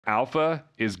Alpha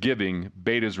is giving,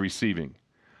 beta is receiving.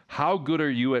 How good are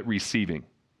you at receiving?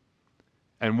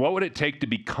 And what would it take to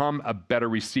become a better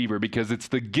receiver? Because it's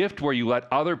the gift where you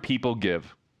let other people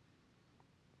give.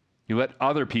 You let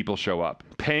other people show up.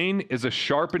 Pain is a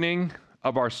sharpening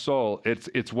of our soul.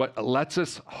 It's what lets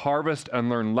us harvest and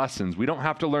learn lessons. We don't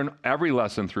have to learn every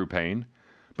lesson through pain,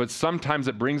 but sometimes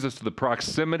it brings us to the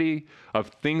proximity of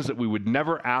things that we would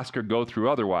never ask or go through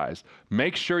otherwise.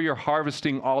 Make sure you're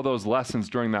harvesting all those lessons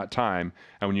during that time,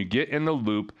 and when you get in the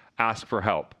loop, ask for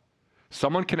help.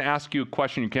 Someone can ask you a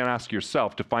question you can't ask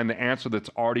yourself to find the answer that's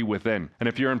already within. And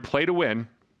if you're in play to win,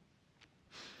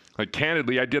 like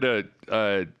candidly, I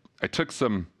took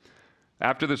some,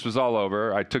 after this was all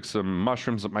over, I took some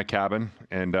mushrooms at my cabin,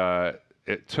 and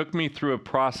it took me through a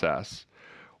process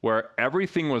where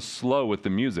everything was slow with the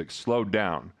music, slowed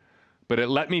down. But it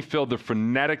let me feel the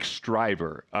frenetic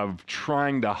striver of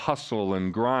trying to hustle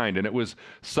and grind, and it was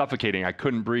suffocating. I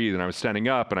couldn't breathe, and I was standing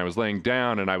up, and I was laying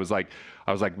down, and I was like,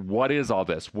 what is all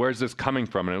this? Where's this coming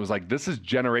from? And it was like, this is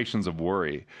generations of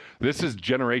worry. This is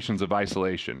generations of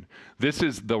isolation. This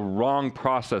is the wrong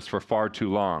process for far too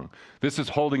long. This is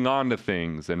holding on to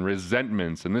things and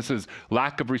resentments, and this is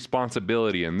lack of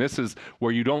responsibility, and this is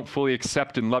where you don't fully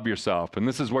accept and love yourself, and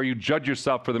this is where you judge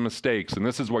yourself for the mistakes, and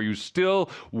this is where you still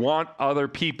want other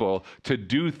people to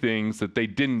do things that they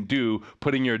didn't do,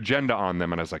 putting your agenda on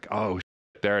them. And I was like, oh,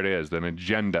 there it is, an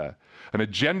agenda. An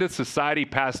agenda society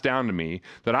passed down to me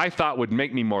that I thought would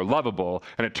make me more lovable,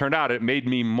 and it turned out it made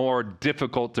me more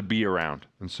difficult to be around.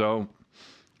 And so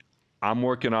I'm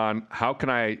working on how can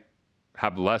I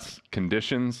have less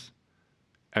conditions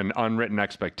and unwritten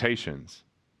expectations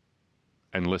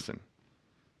and listen?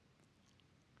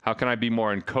 How can I be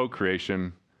more in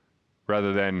co-creation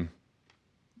rather than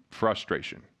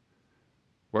frustration?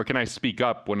 Where can I speak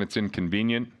up when it's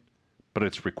inconvenient, but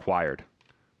it's required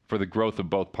for the growth of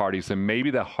both parties? And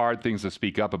maybe the hard things to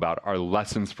speak up about are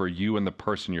lessons for you and the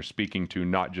person you're speaking to,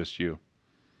 not just you.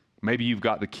 Maybe you've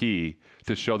got the key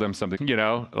to show them something. You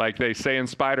know, like they say in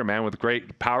Spider-Man, with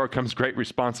great power comes great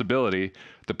responsibility.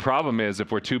 The problem is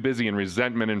if we're too busy in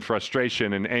resentment and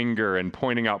frustration and anger and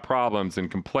pointing out problems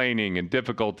and complaining and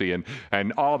difficulty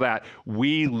and all that,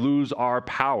 we lose our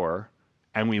power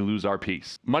and we lose our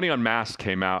peace. Money Unmasked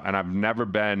came out, and I've never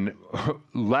been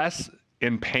less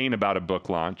in pain about a book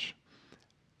launch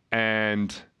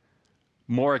and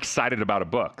more excited about a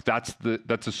book.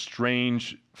 That's a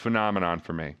strange phenomenon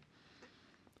for me.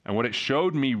 And what it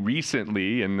showed me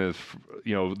recently in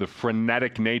the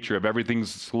frenetic nature of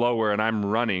everything's slower and I'm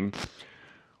running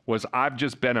was I've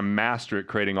just been a master at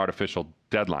creating artificial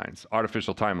deadlines,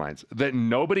 artificial timelines that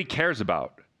nobody cares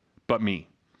about but me.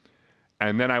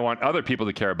 And then I want other people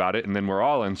to care about it, and then we're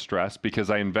all in stress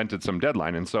because I invented some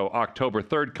deadline. And so October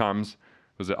 3rd comes,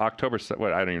 was it October,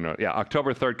 what, I don't even know. Yeah,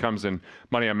 October 3rd comes and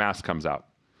Money Unmasked comes out.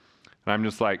 And I'm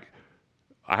just like,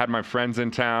 I had my friends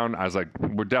in town. I was like,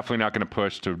 we're definitely not going to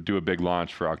push to do a big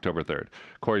launch for October 3rd.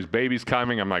 Corey's baby's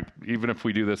coming. I'm like, even if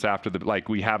we do this after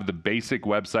we have the basic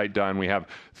website done. We have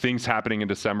things happening in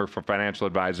December for financial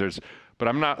advisors. But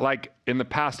I'm not like, in the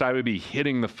past, I would be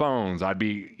hitting the phones. I'd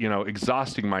be,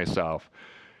 exhausting myself.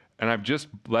 And I've just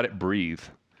let it breathe.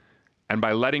 And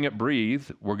by letting it breathe,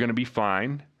 we're going to be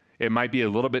fine. It might be a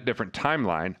little bit different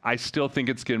timeline. I still think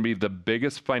it's going to be the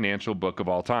biggest financial book of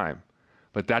all time.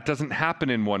 But that doesn't happen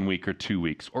in 1 week or 2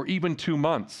 weeks or even 2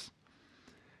 months.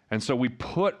 And so we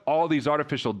put all these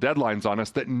artificial deadlines on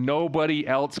us that nobody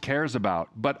else cares about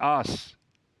but us.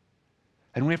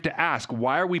 And we have to ask,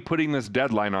 why are we putting this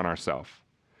deadline on ourselves?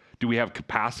 Do we have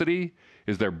capacity?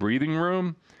 Is there breathing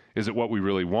room? Is it what we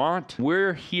really want?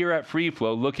 We're here at Free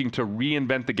Flow looking to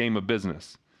reinvent the game of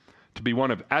business, to be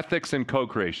one of ethics and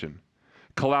co-creation,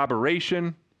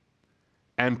 collaboration,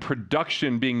 and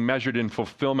production being measured in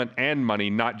fulfillment and money,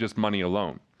 not just money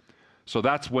alone. So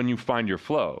that's when you find your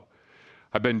flow.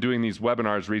 I've been doing these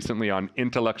webinars recently on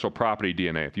intellectual property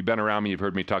DNA. If you've been around me, you've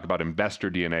heard me talk about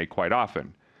investor DNA quite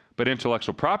often. But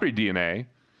intellectual property DNA,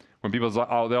 when people,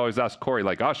 they always ask Corey,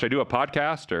 like, oh, should I do a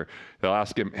podcast? Or they'll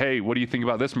ask him, hey, what do you think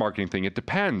about this marketing thing? It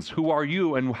depends. Who are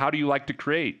you and how do you like to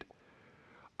create?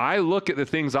 I look at the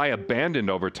things I abandoned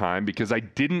over time because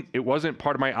it wasn't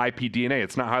part of my IP DNA.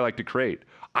 It's not how I like to create.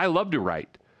 I love to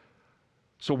write.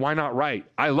 So why not write?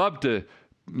 I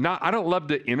don't love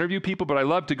to interview people, but I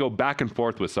love to go back and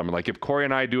forth with someone. Like if Corey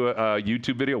and I do a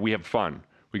YouTube video, we have fun.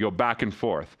 We go back and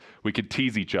forth. We could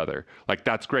tease each other. Like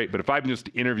that's great. But if I'm just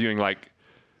interviewing, like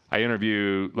I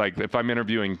interview, like if I'm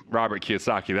interviewing Robert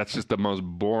Kiyosaki, that's just the most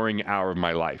boring hour of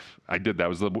my life. I did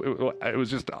that. It was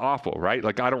just awful, right?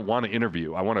 Like I don't want to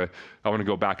interview. I want to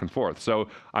go back and forth. So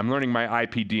I'm learning my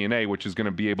IP DNA, which is going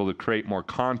to be able to create more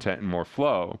content and more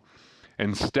flow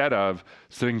instead of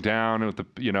sitting down with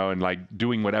and like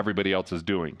doing what everybody else is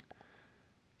doing.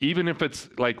 Even if it's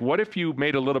like, what if you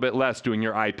made a little bit less doing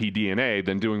your IP DNA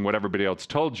than doing what everybody else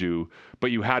told you, but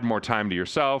you had more time to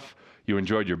yourself, you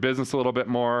enjoyed your business a little bit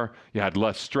more, you had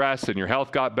less stress and your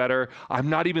health got better? I'm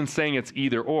not even saying it's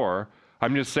either or.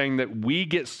 I'm just saying that we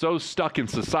get so stuck in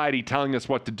society telling us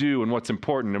what to do and what's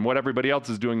important, and what everybody else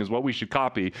is doing is what we should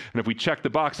copy. And if we check the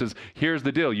boxes, here's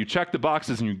the deal. You check the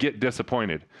boxes and you get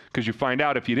disappointed because you find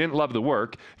out if you didn't love the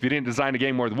work, if you didn't design a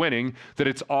game worth winning, that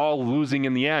it's all losing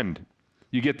in the end.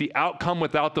 You get the outcome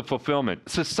without the fulfillment.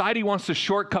 Society wants to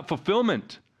shortcut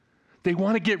fulfillment. They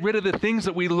want to get rid of the things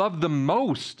that we love the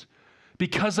most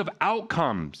because of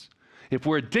outcomes. If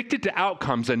we're addicted to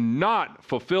outcomes and not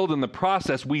fulfilled in the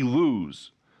process, we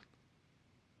lose.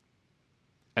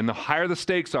 And the higher the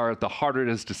stakes are, the harder it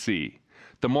is to see.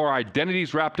 The more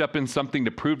identities wrapped up in something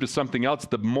to prove to something else,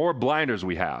 the more blinders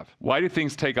we have. Why do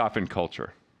things take off in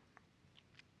culture?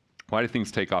 Why do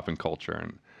things take off in culture?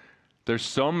 And there's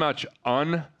so much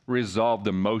unresolved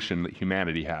emotion that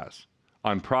humanity has.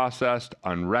 Unprocessed,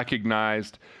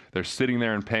 unrecognized. They're sitting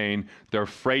there in pain. They're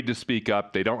afraid to speak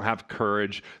up. They don't have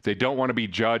courage. They don't want to be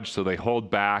judged, so they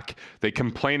hold back. They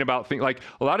complain about things. Like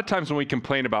a lot of times when we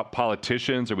complain about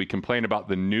politicians or we complain about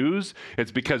the news,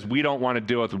 it's because we don't want to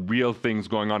deal with real things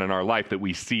going on in our life that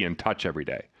we see and touch every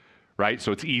day, right?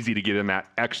 So it's easy to get in that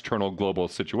external global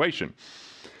situation.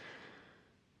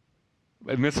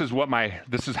 And this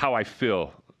is how I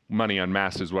feel Money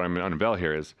Unmasked is what I'm going to unveil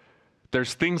here is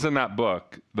there's things in that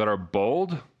book that are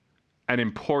bold and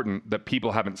important that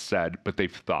people haven't said, but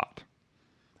they've thought.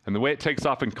 And the way it takes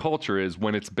off in culture is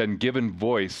when it's been given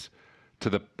voice to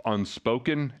the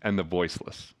unspoken and the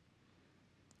voiceless.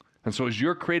 And so as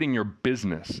you're creating your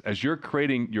business, as you're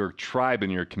creating your tribe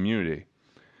and your community,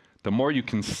 the more you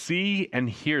can see and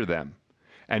hear them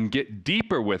and get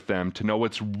deeper with them to know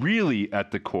what's really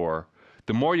at the core,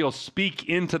 the more you'll speak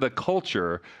into the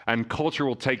culture, and culture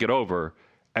will take it over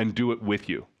and do it with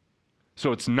you.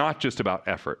 So it's not just about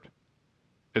effort.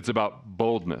 It's about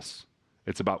boldness.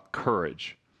 It's about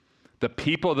courage. The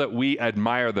people that we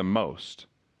admire the most,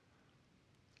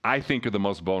 I think, are the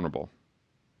most vulnerable.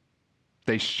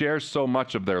 They share so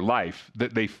much of their life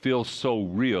that they feel so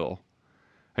real.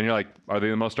 And you're like, are they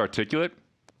the most articulate?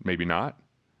 Maybe not.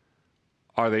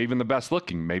 Are they even the best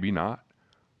looking? Maybe not.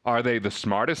 Are they the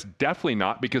smartest? Definitely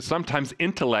not, because sometimes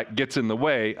intellect gets in the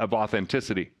way of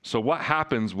authenticity. So what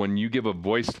happens when you give a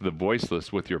voice to the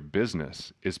voiceless with your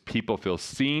business is people feel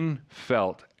seen,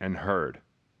 felt, and heard.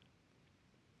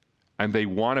 And they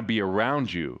want to be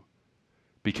around you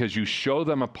because you show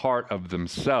them a part of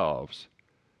themselves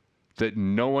that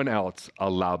no one else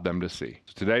allowed them to see.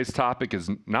 So today's topic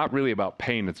is not really about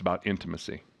pain, it's about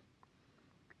intimacy.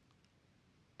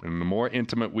 And the more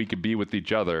intimate we could be with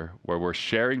each other, where we're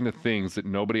sharing the things that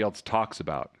nobody else talks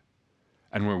about,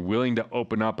 and we're willing to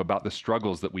open up about the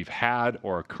struggles that we've had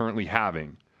or are currently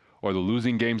having, or the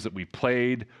losing games that we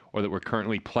played or that we're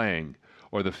currently playing,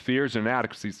 or the fears and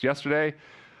inadequacies. Yesterday,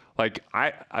 like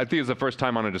I think it was the first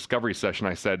time on a discovery session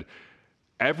I said,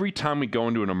 every time we go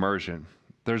into an immersion,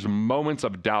 there's moments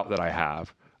of doubt that I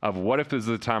have of what if this is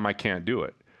the time I can't do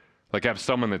it? Like I have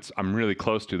someone I'm really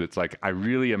close to that's like, I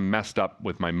really am messed up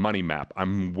with my money map.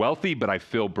 I'm wealthy, but I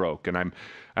feel broke. And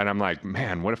I'm like,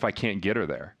 man, what if I can't get her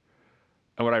there?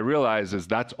 And what I realize is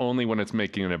that's only when it's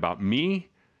making it about me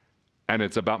and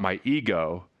it's about my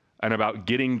ego and about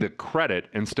getting the credit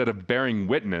instead of bearing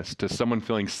witness to someone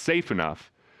feeling safe enough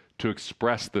to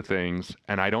express the things,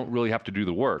 and I don't really have to do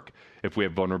the work. If we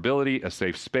have vulnerability, a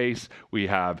safe space, we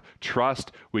have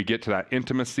trust, we get to that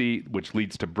intimacy, which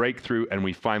leads to breakthrough, and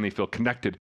we finally feel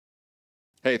connected.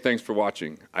 Hey, thanks for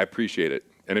watching. I appreciate it.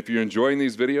 And if you're enjoying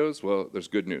these videos, well, there's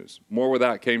good news. More where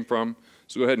that came from,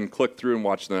 so go ahead and click through and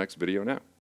watch the next video now.